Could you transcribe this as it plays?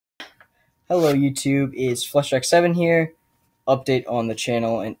Hello YouTube, it's FlushX7 here. Update on the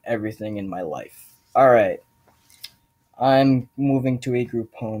channel and everything in my life. Alright, I'm moving to a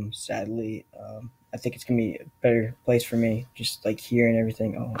group home, sadly. I think it's going to be a better place for me, just like here and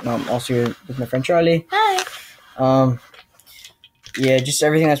everything. Oh, no, I'm also here with my friend Charlie. Hi. Yeah, just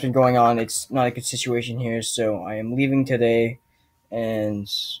everything that's been going on, it's not a good situation here, so I am leaving today and,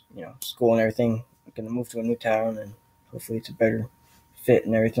 school and everything. I'm going to move to a new town and hopefully it's a better fit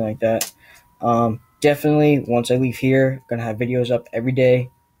and everything like that. Definitely, once I leave here, gonna have videos up every day,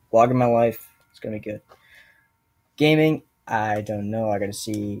 vlogging my life. It's gonna be good. Gaming, I don't know. I gotta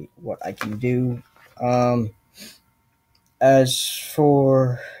see what I can do. As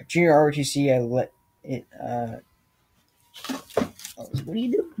for junior ROTC, I let it. What do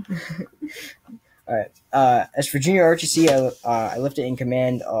you do? All right. As for junior ROTC, I left it in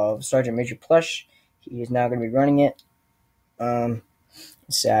command of Sergeant Major Plush. He is now gonna be running it.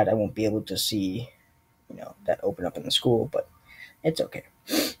 It's sad I won't be able to see, that open up in the school, but it's okay.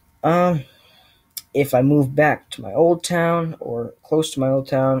 If I move back to my old town or close to my old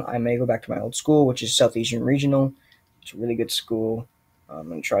town, I may go back to my old school, which is Southeastern Regional. It's a really good school. I'm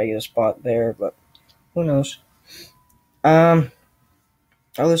gonna try to get a spot there, but who knows? Other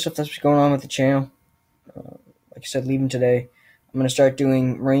stuff that's going on with the channel. Like I said, leaving today. I'm gonna start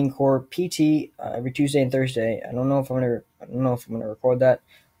doing Marine Corps PT every Tuesday and Thursday. I don't know if I'm gonna record that.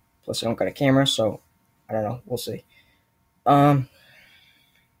 Plus, I don't got a camera, so I don't know. We'll see. That's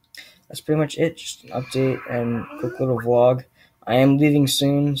pretty much it. Just an update and quick little vlog. I am leaving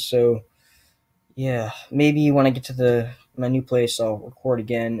soon, so yeah, maybe when I get to my new place, I'll record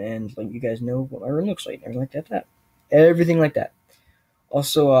again and let you guys know what my room looks like, everything like that.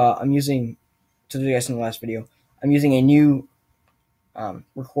 Also, I'm using, to the guys in the last video, I'm using a new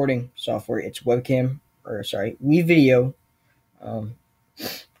recording software. It's WeVideo,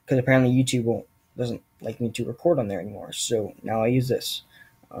 because apparently YouTube doesn't like me to record on there anymore. So now I use this.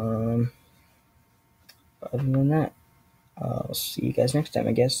 Other than that, I'll see you guys next time,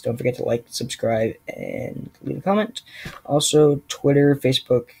 I guess. Don't forget to like, subscribe, and leave a comment. Also, Twitter,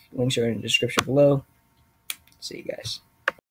 Facebook, links are in the description below. See you guys.